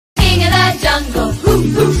jungle? Who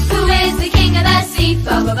is the king of the sea?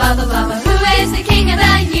 Baba, baba, baba. Who is the king of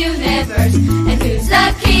the universe? And who's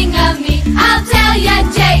the king of me? I'll tell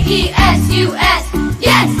ya, J-E-S-U-S.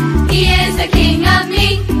 Yes, he is the king of me.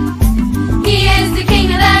 He is the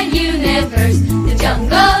king of the universe, the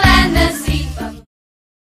jungle and the sea.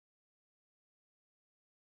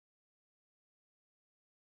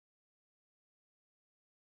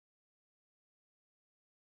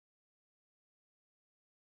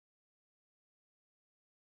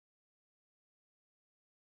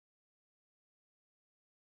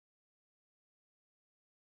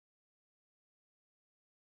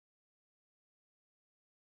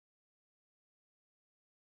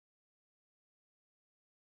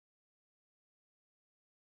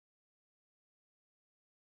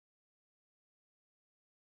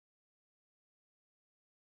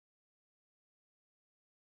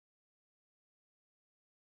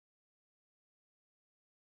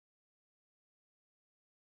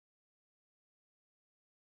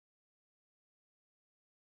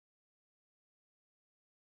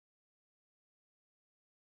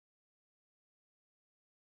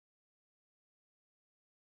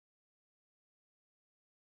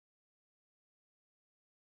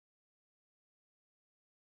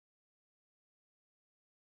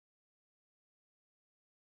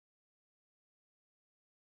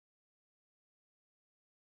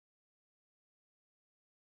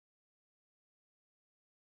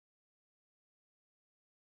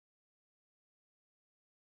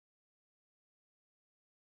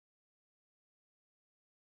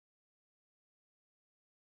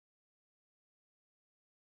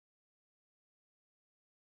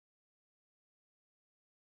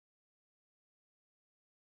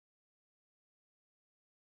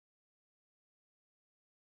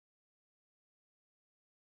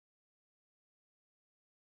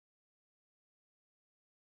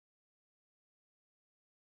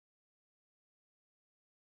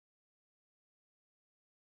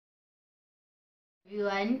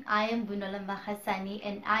 Everyone, I am Bunola Mahasani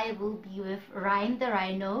and I will be with Ryan the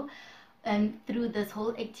Rhino through this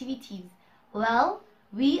whole activities. Well,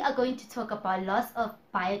 we are going to talk about loss of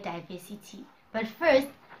biodiversity. But first,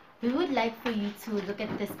 we would like for you to look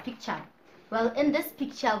at this picture. Well, in this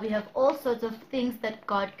picture, we have all sorts of things that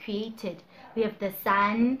God created. We have the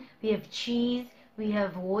sun, we have trees, we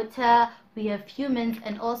have water, we have humans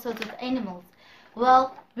and all sorts of animals.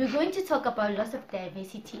 Well, we're going to talk about loss of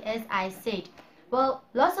diversity as I said. Well,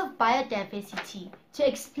 loss of biodiversity. To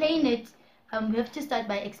explain it, we have to start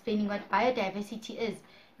by explaining what biodiversity is.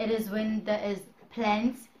 It is when there is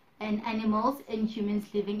plants and animals and humans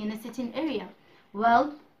living in a certain area.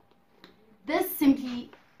 Well, this simply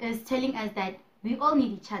is telling us that we all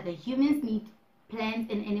need each other. Humans need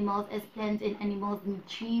plants and animals as plants and animals need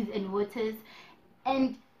trees and waters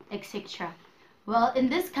and etc. Well, in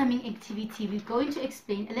this coming activity, we're going to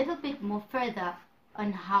explain a little bit more further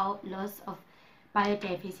on how loss of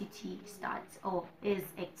biodiversity starts or is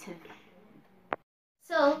active.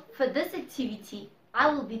 So for this activity,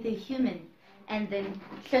 I will be the human, and then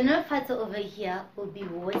Hlonophatso over here will be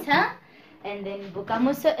water, and then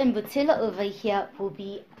Bukamuso and Butila over here will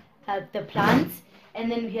be the plants,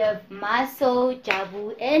 and then we have Maso,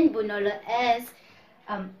 Jabu, and Bunolo as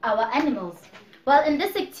our animals. Well, in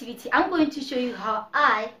this activity, I'm going to show you how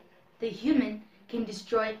I, the human, can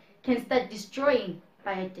start destroying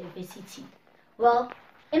biodiversity. Well,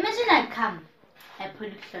 imagine I come, I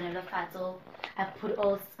put Hlonophatso, I put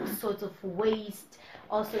all sorts of waste,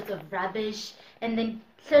 all sorts of rubbish, and then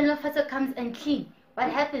Hlonophatso comes and clean. What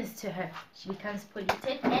happens to her? She becomes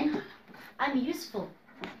polluted and unuseful.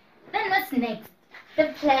 Then what's next?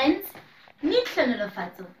 The plants need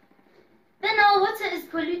Hlonophatso. Then our water is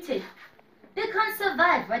polluted. They can't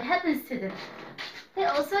survive. What happens to them? They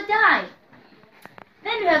also die.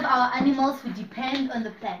 Then we have our animals who depend on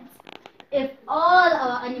the plants. If all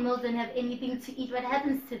our animals don't have anything to eat, what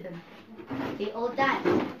happens to them? They all die.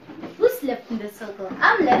 Who's left in the circle?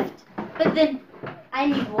 I'm left. But then I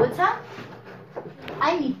need water,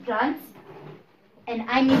 I need plants, and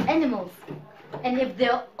I need animals. And if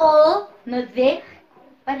they're all not there,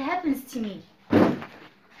 what happens to me?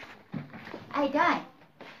 I die.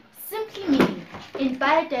 Simply meaning, in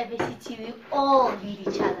biodiversity, we all need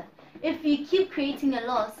each other. If we keep creating a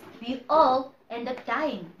loss, we all end up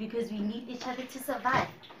dying because we need each other to survive.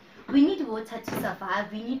 We need water to survive,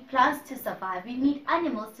 we need plants to survive, we need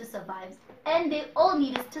animals to survive, and they all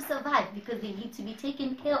need us to survive because they need to be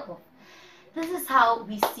taken care of. This is how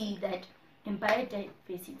we see that in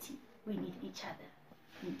biodiversity, we need each other.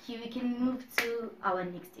 Thank you. We can move to our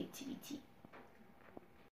next activity.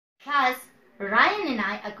 Class, Ryan and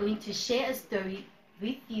I are going to share a story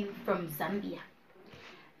with you from Zambia.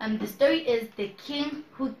 The story is The King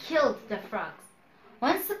Who Killed the Frogs.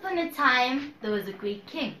 Once upon a time, there was a great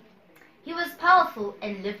king. He was powerful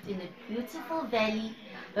and lived in a beautiful valley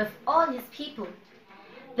with all his people.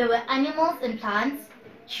 There were animals and plants,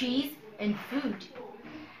 trees and food.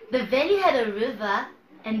 The valley had a river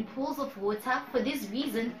and pools of water. For this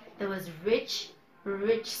reason, there was rich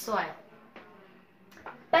soil.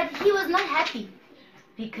 But he was not happy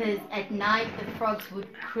because at night the frogs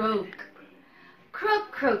would croak.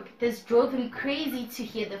 Croak, croak. This drove him crazy to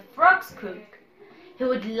hear the frogs croak. He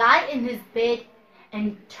would lie in his bed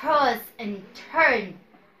and toss and turn.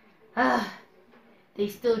 They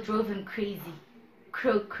still drove him crazy.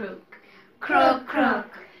 Croak, croak. Croak,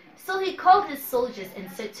 croak. So he called his soldiers and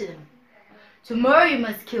said to them, "Tomorrow you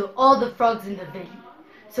must kill all the frogs in the valley,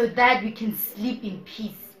 so that we can sleep in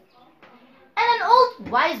peace." And an old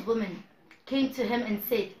wise woman came to him and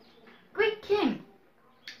said, "Great king,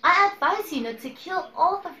 I advise you not to kill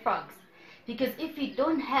all the frogs, because if you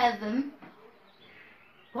don't have them,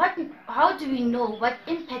 how do we know what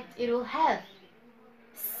impact it will have?"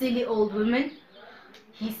 "Silly old woman,"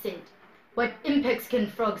 he said, "what impacts can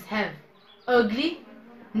frogs have? Ugly,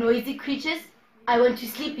 noisy creatures. I want to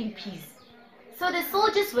sleep in peace." So the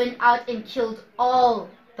soldiers went out and killed all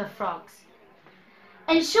the frogs.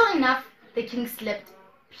 And sure enough, the king slept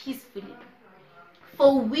peacefully.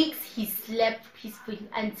 For weeks he slept peacefully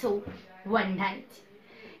until one night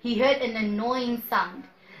he heard an annoying sound.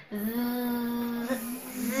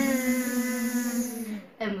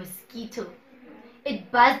 A mosquito.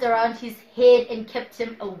 It buzzed around his head and kept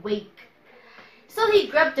him awake. So he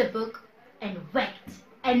grabbed a book and whacked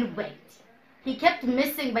and whacked. He kept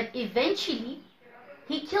missing, but eventually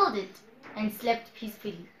he killed it and slept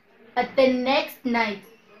peacefully. But the next night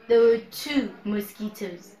there were 2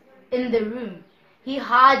 mosquitoes in the room. He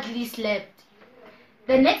hardly slept.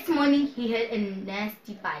 The next morning he had a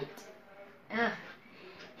nasty bite.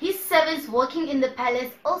 His servants working in the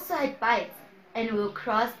palace also had bites and were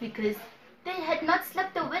cross because they had not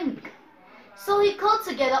slept a wink. So he called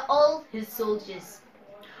together all his soldiers.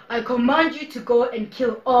 "I command you to go and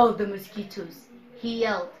kill all the mosquitoes," he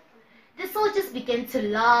yelled. The soldiers began to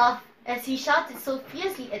laugh as he shouted so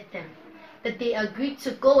fiercely at them that they agreed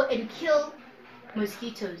to go and kill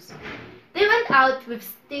mosquitoes. They went out with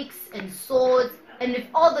sticks and swords and with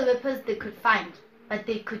all the weapons they could find, but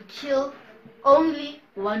they could kill only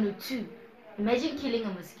 1 or 2. Imagine killing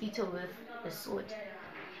a mosquito with a sword.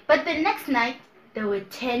 But the next night there were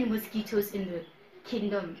 10 mosquitoes in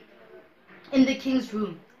the king's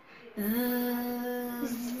room.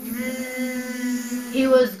 He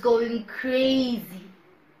was going crazy.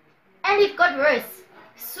 And it got worse.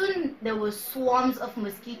 Soon there were swarms of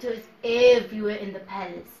mosquitoes everywhere in the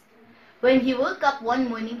palace. When he woke up one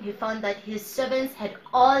morning, he found that his servants had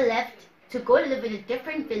all left to go live in a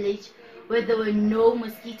different village where there were no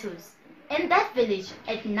mosquitoes. In that village,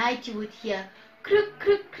 at night you would hear croak,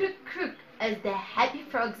 croak, croak, croak as the happy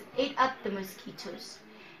frogs ate up the mosquitoes.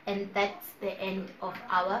 And that's the end of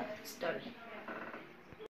our story.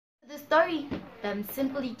 The story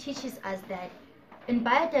simply teaches us that in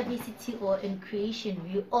biodiversity or in creation,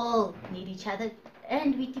 we all need each other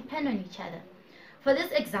and we depend on each other. For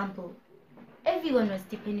this example, everyone was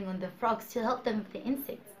depending on the frogs to help them with the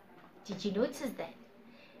insects. Did you notice that?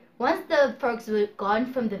 Once the frogs were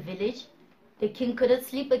gone from the village, the king couldn't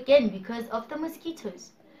sleep again because of the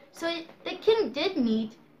mosquitoes. So the king did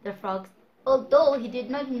need the frogs, although he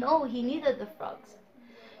did not know he needed the frogs.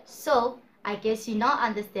 So I guess you now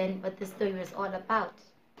understand what the story was all about.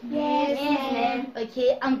 Yes, ma'am.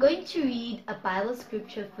 Okay, I'm going to read a Bible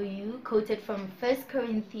scripture for you, quoted from 1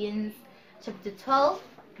 Corinthians chapter 12,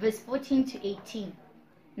 verse 14 to 18.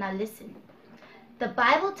 Now listen. The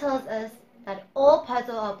Bible tells us that all parts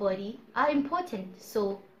of our body are important,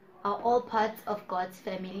 so are all parts of God's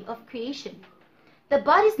family of creation. The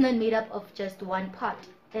body is not made up of just one part.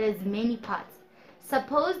 It has many parts.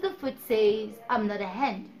 Suppose the foot says, "I'm not a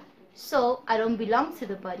hand, so I don't belong to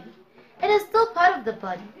the body." It is still part of the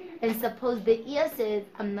body. And suppose the ear says,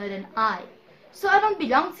 "I'm not an eye, so I don't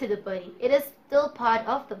belong to the body." It is still part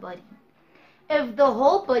of the body. If the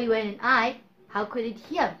whole body were an eye, how could it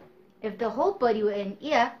hear? If the whole body were an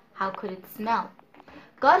ear, how could it smell?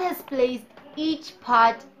 God has placed each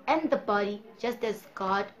part in the body just as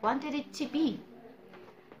God wanted it to be.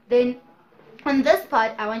 Then, on this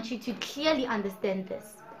part, I want you to clearly understand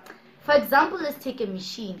this. For example, let's take a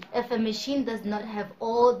machine. If a machine does not have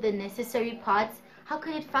all the necessary parts, how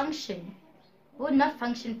could it function? It would not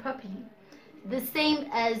function properly. The same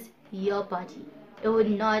as your body. It would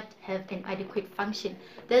not have an adequate function.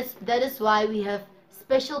 That is why we have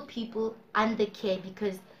special people under care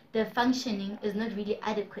because their functioning is not really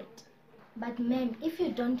adequate. But ma'am, if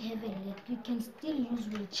you don't have a leg, you can still use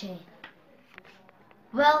wheelchair.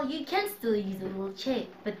 Well, you can still use a wheelchair,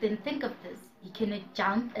 but then think of this. You cannot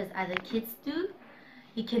jump as other kids do.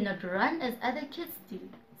 You cannot run as other kids do.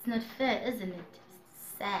 It's not fair, isn't it?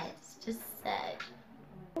 It's sad. It's just sad.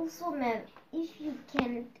 Also, ma'am, if you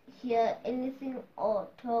can't hear anything or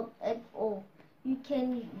talk at all, you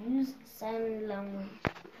can use sign language.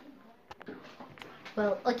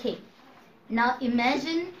 Well, okay. Now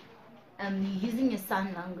imagine you're using your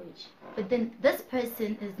sign language, but then this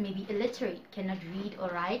person is maybe illiterate, cannot read or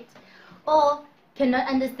write, or cannot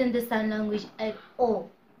understand the sign language at all.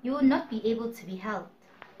 You will not be able to be helped.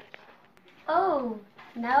 Oh,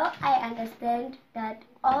 now I understand that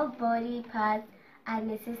all body parts are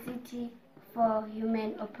necessity for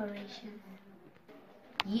human operations.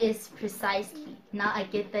 Yes, precisely. Now I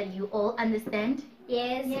get that you all understand.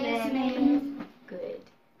 Yes, ma'am. Good.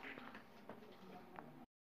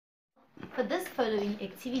 For this following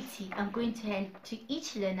activity, I'm going to hand to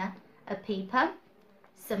each learner a paper,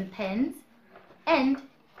 some pens, and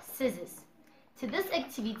scissors. To this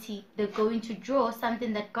activity, they're going to draw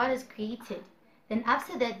something that God has created. Then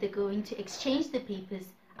after that, they're going to exchange the papers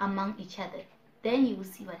among each other. Then you will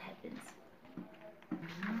see what happens.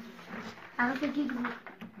 I'll take it.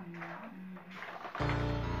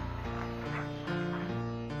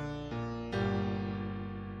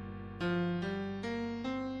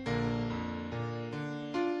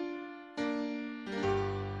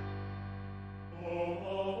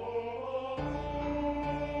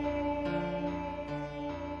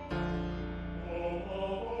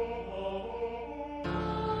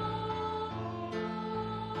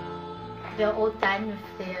 They're all done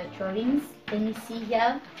with their drawings. Let me see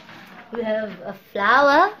here. We have a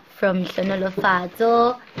flower from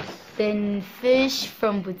Lofato, then fish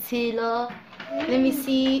from Butilo. Let me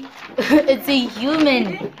see. It's a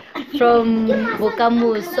human from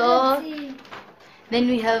Bokamuso. Then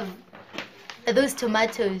we have those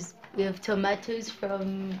tomatoes. We have tomatoes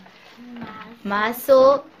from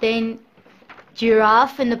Maso. Then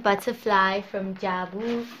giraffe and a butterfly from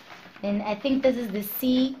Jabu. Then I think this is the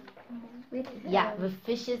sea. Yeah, with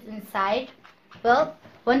fishes inside. Well,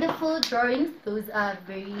 wonderful drawings. Those are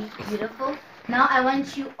very beautiful. Now I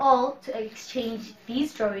want you all to exchange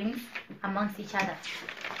these drawings amongst each other.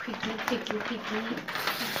 Quickly, quickly, quickly.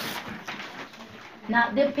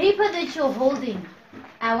 Now the paper that you're holding,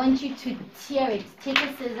 I want you to tear it. Take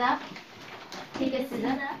a scissor. Take a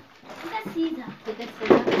scissor. Take a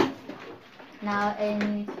scissor. Now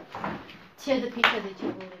and tear the paper that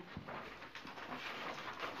you're holding.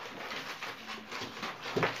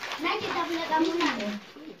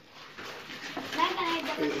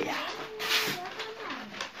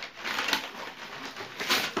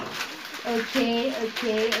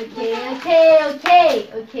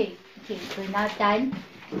 Okay. We're now done.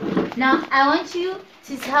 Now I want you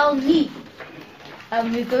to tell me.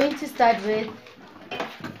 We're going to start with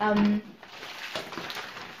I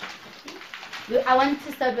want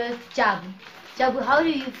to start with Jabu. Jabu, how do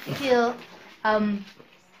you feel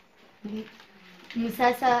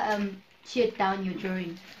Musasa cheered down your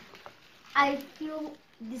drawing? I feel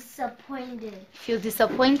disappointed. Feel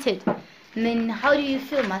disappointed. And then how do you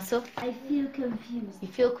feel, Maso? I feel confused. You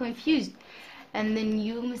feel confused. And then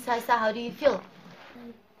you, Musasa, how do you feel?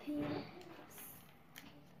 I feel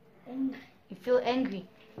angry. You feel angry.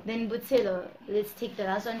 Then Butselo, let's take the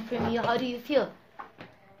last one from you. How do you feel?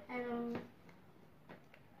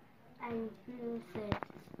 I feel sad.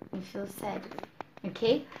 You feel sad.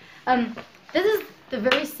 Okay. This is the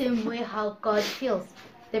very same way how God feels.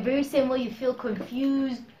 The very same way you feel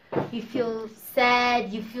confused, you feel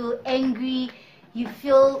sad, you feel angry, you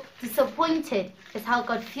feel disappointed. Is how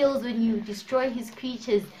God feels when you destroy His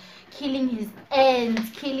creatures, killing His ants,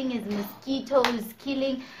 killing His mosquitoes,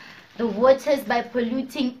 killing the waters by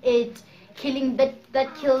polluting it, killing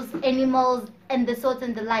that kills animals and the sort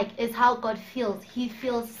and the like. Is how God feels. He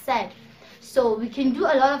feels sad. So we can do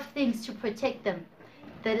a lot of things to protect them.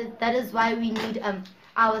 That is why we need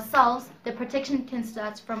ourselves. The protection can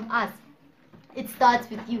start from us. It starts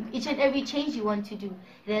with you. Each and every change you want to do,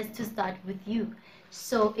 it has to start with you.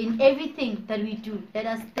 So in everything that we do, let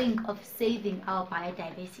us think of saving our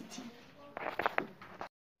biodiversity.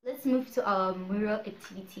 Let's move to our mural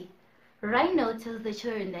activity. Rhino tells the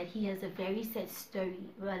children that he has a very sad story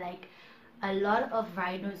where like a lot of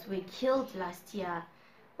rhinos were killed last year.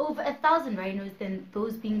 Over 1,000 rhinos than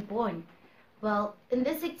those being born. Well, in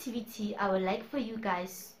this activity, I would like for you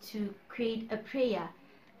guys to create a prayer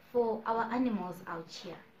for our animals out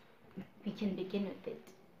here. We can begin with it.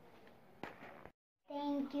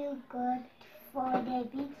 Thank you, God, for the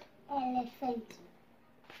big elephant.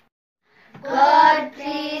 God,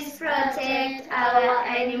 please protect our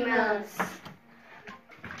animals.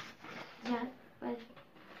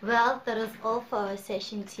 Well, that was all for our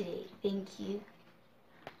session today. Thank you.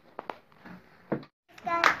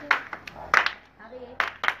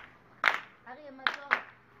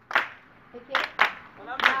 Okay.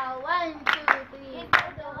 Now 1, 2, 3. He's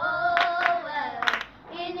got the whole world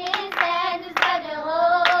in his hand. He's got the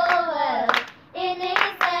whole world in his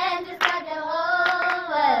hand. He's got the whole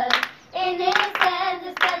world in his hand.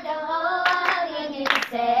 He's got the whole world in his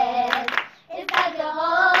hand. He's got the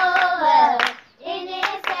whole world in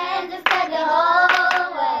his hand. He's got the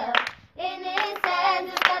whole world in his hand.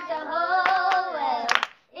 He's got the whole world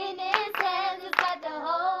in his hand. He's got the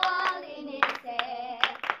whole world in his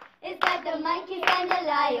hand. He's got the monkeys and the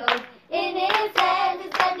lions in his hand.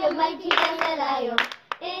 He's got the monkey and the lion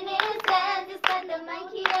in his hand. He's got the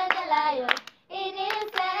monkey and the lion in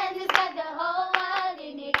his hand. He's got the whole world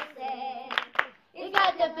in his hand. He's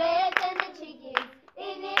got the birds and the chickens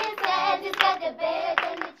in his hand. He's got the birds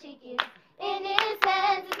and the chickens in his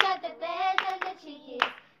hand. He's got the birds and the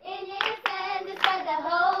chickens in his hand. He's got the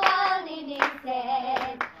whole world in his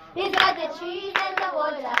hand. He's got the trees and the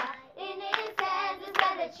water in his hand. He's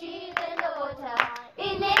got the trees and the water in